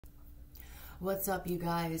What's up, you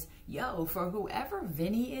guys? Yo, for whoever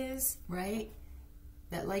Vinny is, right,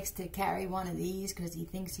 that likes to carry one of these because he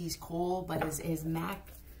thinks he's cool, but his Mac,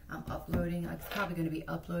 I'm uploading. It's probably going to be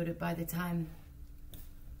uploaded by the time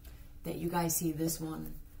that you guys see this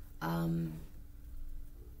one.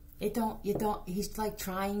 He's like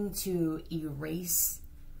trying to erase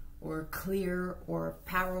or clear or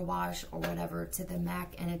power wash or whatever to the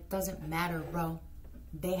Mac, and it doesn't matter, bro.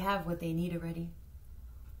 They have what they need already.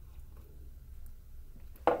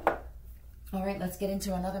 All right, let's get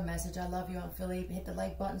into another message. I love you, I'm Philippe. Hit the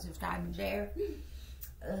like button, subscribe, and share.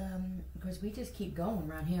 Because we just keep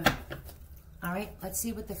going around here. All right, let's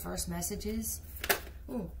see what the first message is.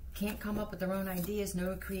 Ooh, can't come up with their own ideas,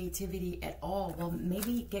 no creativity at all. Well,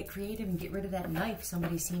 maybe get creative and get rid of that knife.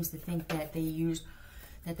 Somebody seems to think that they use,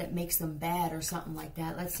 that makes them bad or something like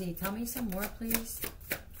that. Let's see, tell me some more, please.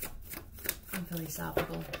 I'm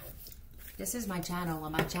philosophical. This is my channel,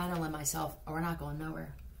 and my channel and myself, we're not going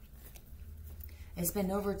nowhere. It's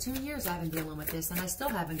been over 2 years I've been dealing with this, and I still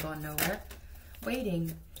haven't gone nowhere.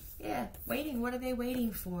 Waiting. Yeah, waiting. What are they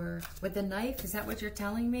waiting for? With the knife? Is that what you're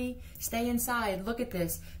telling me? Stay inside. Look at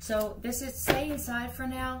this. So this is stay inside for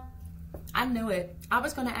now. I knew it. I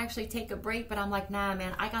was going to actually take a break, but I'm like, nah,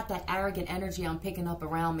 man. I got that arrogant energy I'm picking up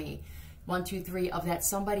around me. 1, 2, 3 of that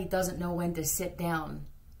somebody doesn't know when to sit down.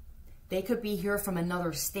 They could be here from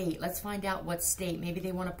another state. Let's find out what state. Maybe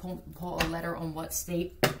they want to pull a letter on what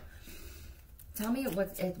state. Tell me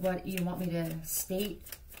what you want me to state.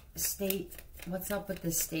 What's up with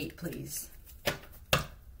the state, please?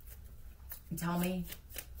 Tell me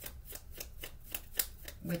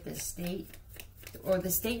with the state. Or the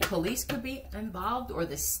state police could be involved, or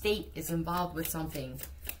the state is involved with something.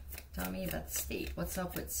 Tell me about the state. What's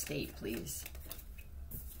up with state, please?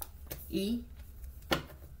 E?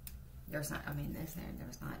 There's not, I mean, there's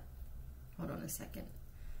not. Hold on a second.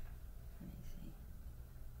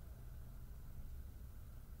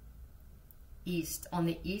 East, on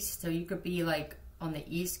the east, so you could be like on the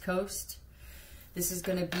east coast. This is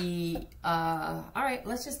going to be all right,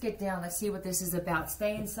 let's just get down. Let's see what this is about.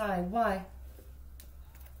 Stay inside. Why?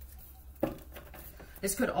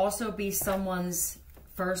 This could also be someone's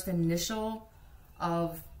first initial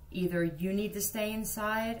of either you need to stay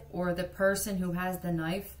inside or the person who has the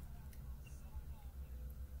knife.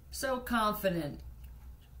 So confident.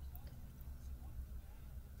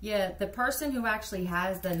 Yeah, the person who actually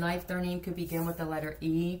has the knife, their name could begin with the letter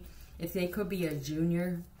E. If they could be a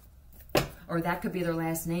junior, or that could be their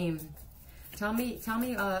last name. Tell me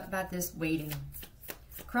about this waiting.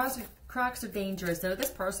 Crocs are dangerous. So this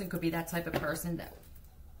person could be that type of person that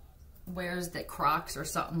wears the Crocs or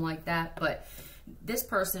something like that. But this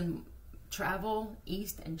person, travel,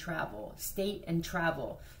 east and travel, state and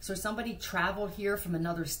travel. So somebody traveled here from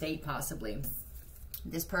another state possibly.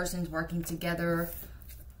 This person's working together.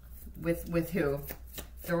 With who?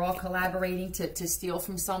 They're all collaborating to steal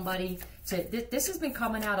from somebody. This has been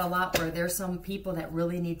coming out a lot where there's some people that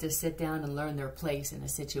really need to sit down and learn their place in a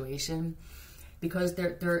situation, because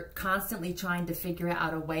they're constantly trying to figure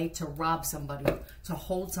out a way to rob somebody, to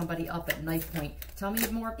hold somebody up at knife point. Tell me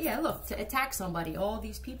more. Yeah, look, to attack somebody. All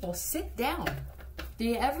these people, sit down. Do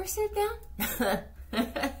you ever sit down?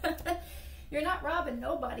 You're not robbing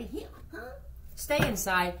nobody here, huh? Stay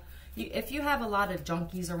inside. If you have a lot of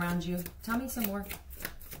junkies around you, tell me some more.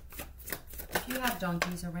 If you have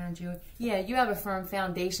junkies around you, yeah, you have a firm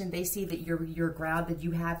foundation. They see that you're grounded,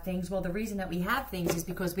 you have things. Well, the reason that we have things is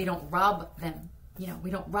because we don't rob them. You know,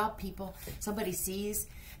 we don't rob people. Somebody sees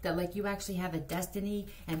that, like, you actually have a destiny,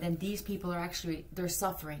 and then these people are actually, they're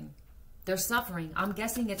suffering. They're suffering. I'm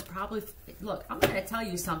guessing it's probably, look, I'm going to tell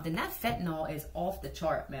you something. That fentanyl is off the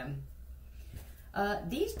chart, man.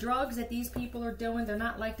 These drugs that these people are doing, they're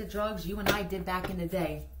not like the drugs you and I did back in the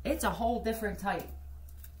day. It's a whole different type.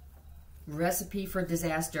 Recipe for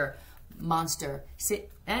disaster. Monster.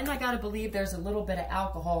 And I gotta believe there's a little bit of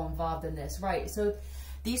alcohol involved in this, right? So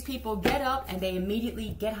these people get up and they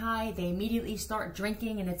immediately get high. They immediately start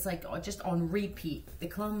drinking, and it's like just on repeat. The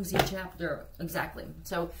clumsy chapter. Exactly.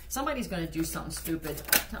 So somebody's gonna do something stupid.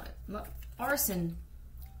 Arson.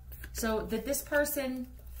 So did this person...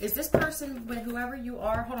 Is this person, with whoever you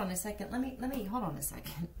are, hold on a second, let me, hold on a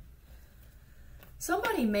second.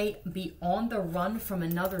 Somebody may be on the run from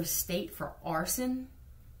another state for arson.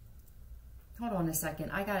 Hold on a second,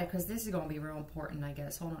 I got it, because this is going to be real important, I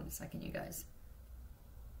guess. Hold on a second, you guys.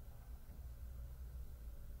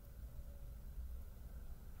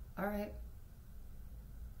 All right.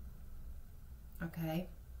 Okay.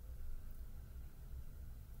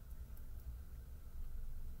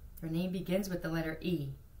 Her name begins with the letter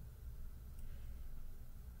E.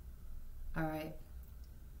 All right.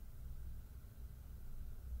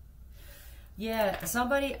 Yeah,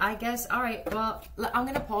 somebody, I guess. All right, well, I'm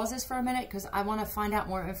going to pause this for a minute because I want to find out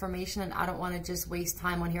more information, and I don't want to just waste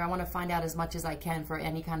time on here. I want to find out as much as I can for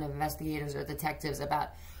any kind of investigators or detectives about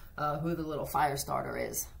who the little fire starter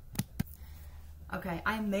is. Okay,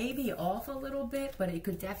 I may be off a little bit, but it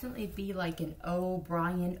could definitely be like an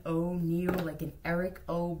O'Brien O'Neill, like an Eric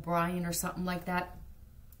O'Brien or something like that,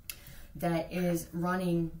 that is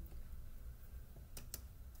running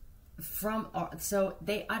from, so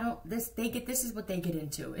they, this is what they get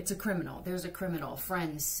into. It's a criminal. There's a criminal,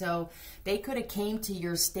 friends. So they could have came to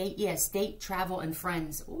your state, yeah, state, travel, and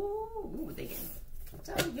friends. Ooh, they get,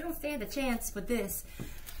 so you don't stand a chance with this.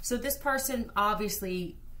 So this person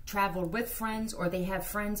obviously traveled with friends, or they have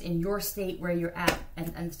friends in your state where you're at.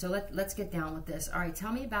 And so let's get down with this. All right,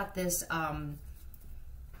 tell me about this. What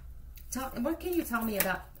can you tell me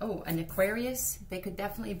about, oh, an Aquarius? They could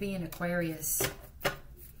definitely be an Aquarius.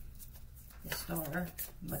 The star.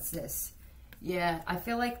 What's this? Yeah, I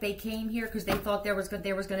feel like they came here because they thought they was going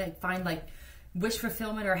to find like wish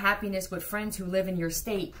fulfillment or happiness with friends who live in your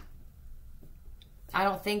state. I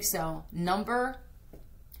don't think so. Number,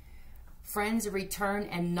 friends, return,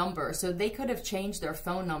 and number. So they could have changed their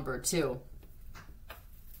phone number too.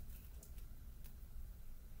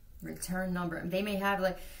 Return number. They may have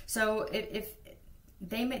like, so if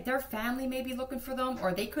they may, their family may be looking for them,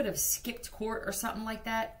 or they could have skipped court or something like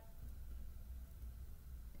that.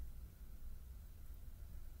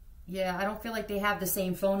 Yeah, I don't feel like they have the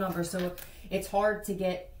same phone number, so it's hard to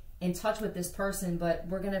get in touch with this person, but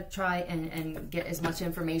we're going to try and get as much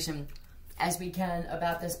information as we can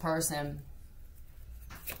about this person.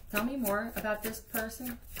 Tell me more about this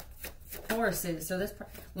person. Horses. So this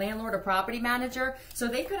landlord or property manager. So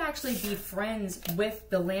they could actually be friends with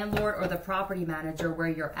the landlord or the property manager where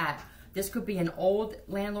you're at. This could be an old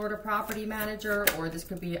landlord or property manager, or this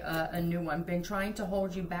could be a new one. Been trying to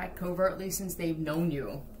hold you back covertly since they've known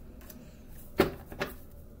you.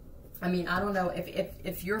 I mean, I don't know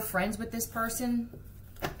if you're friends with this person.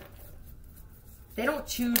 They don't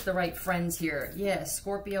choose the right friends here. Yeah,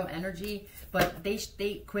 Scorpio energy, but they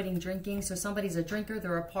quitting drinking. So somebody's a drinker,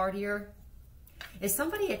 they're a partier. Is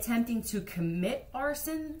somebody attempting to commit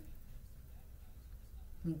arson?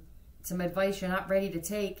 Some advice you're not ready to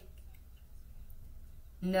take.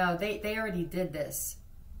 No, they already did this.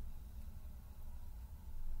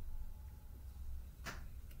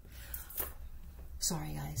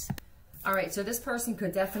 Sorry, guys. All right, so this person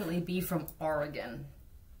could definitely be from Oregon.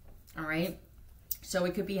 All right. So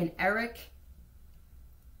it could be an Eric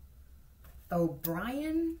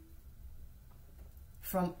O'Brien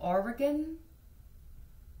from Oregon.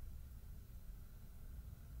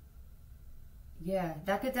 Yeah,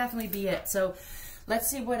 that could definitely be it. So let's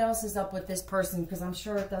see what else is up with this person, because I'm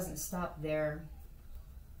sure it doesn't stop there.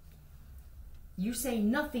 You say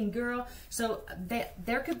nothing, girl. So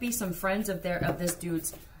there could be some friends of this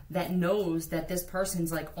dude's that knows that this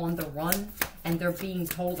person's like on the run, and they're being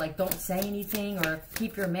told like don't say anything or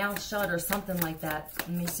keep your mouth shut or something like that. Let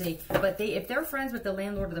me see. But if they're friends with the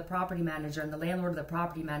landlord or the property manager, and the landlord or the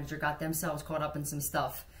property manager got themselves caught up in some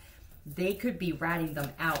stuff, they could be ratting them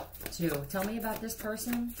out too. Tell me about this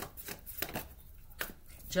person.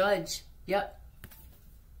 Judge. Yep.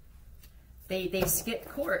 They skipped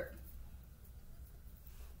court.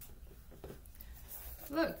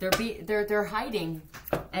 Look, they're hiding,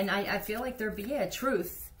 and I feel like yeah,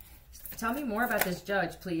 truth. Tell me more about this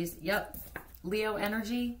judge, please. Yep, Leo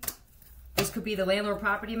energy. This could be the landlord,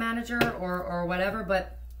 property manager, or whatever.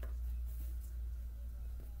 But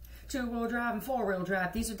 2-wheel drive and 4-wheel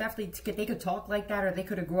drive. These are definitely, they could talk like that, or they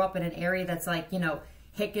could have grew up in an area that's like, you know,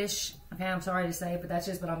 hickish. Okay, I'm sorry to say, but that's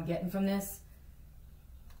just what I'm getting from this.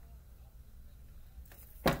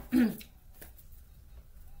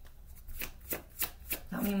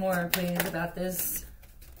 Tell me more, please, about this.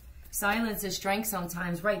 Silence is strength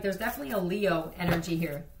sometimes. Right, there's definitely a Leo energy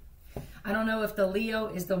here. I don't know if the Leo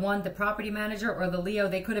is the one, the property manager, or the Leo,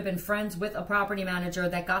 they could have been friends with a property manager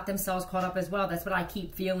that got themselves caught up as well. That's what I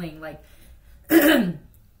keep feeling. Like,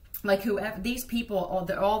 like whoever, these people,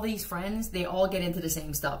 all these friends, they all get into the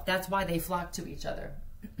same stuff. That's why they flock to each other.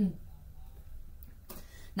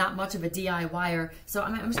 Not much of a DIYer. So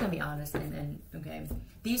I'm just going to be honest. Okay,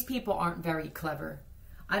 these people aren't very clever.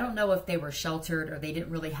 I don't know if they were sheltered or they didn't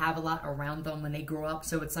really have a lot around them when they grew up.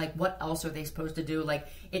 So it's like, what else are they supposed to do? Like,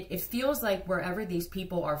 it feels like wherever these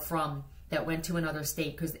people are from that went to another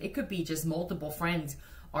state, because it could be just multiple friends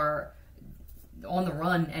are on the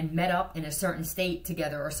run and met up in a certain state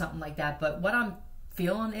together or something like that. But what I'm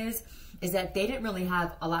feeling is that they didn't really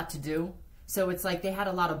have a lot to do. So it's like they had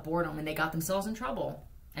a lot of boredom and they got themselves in trouble.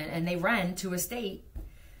 And they ran to a state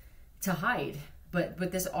to hide. But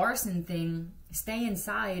with this arson thing, stay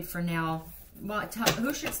inside for now. Well,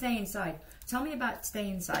 who should stay inside? Tell me about stay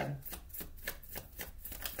inside.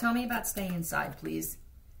 Tell me about stay inside, please.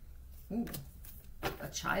 Ooh, a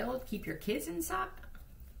child? Keep your kids inside?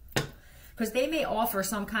 Because they may offer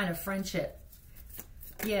some kind of friendship.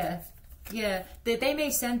 Yeah, yeah. They may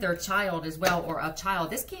send their child as well, or a child.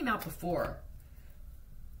 This came out before.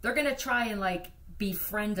 They're going to try and, like,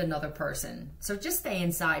 befriend another person. So just stay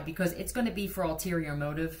inside, because it's going to be for ulterior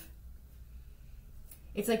motive.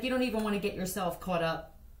 It's like you don't even want to get yourself caught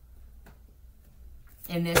up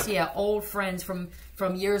in this. Yeah, old friends from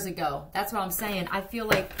years ago. That's what I'm saying. I feel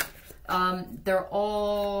like they're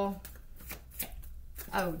all...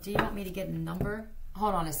 Oh, do you want me to get a number?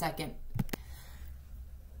 Hold on a second.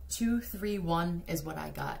 231 is what I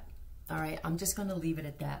got. All right, I'm just going to leave it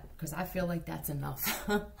at that, because I feel like that's enough.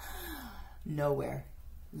 Nowhere.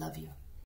 Love you.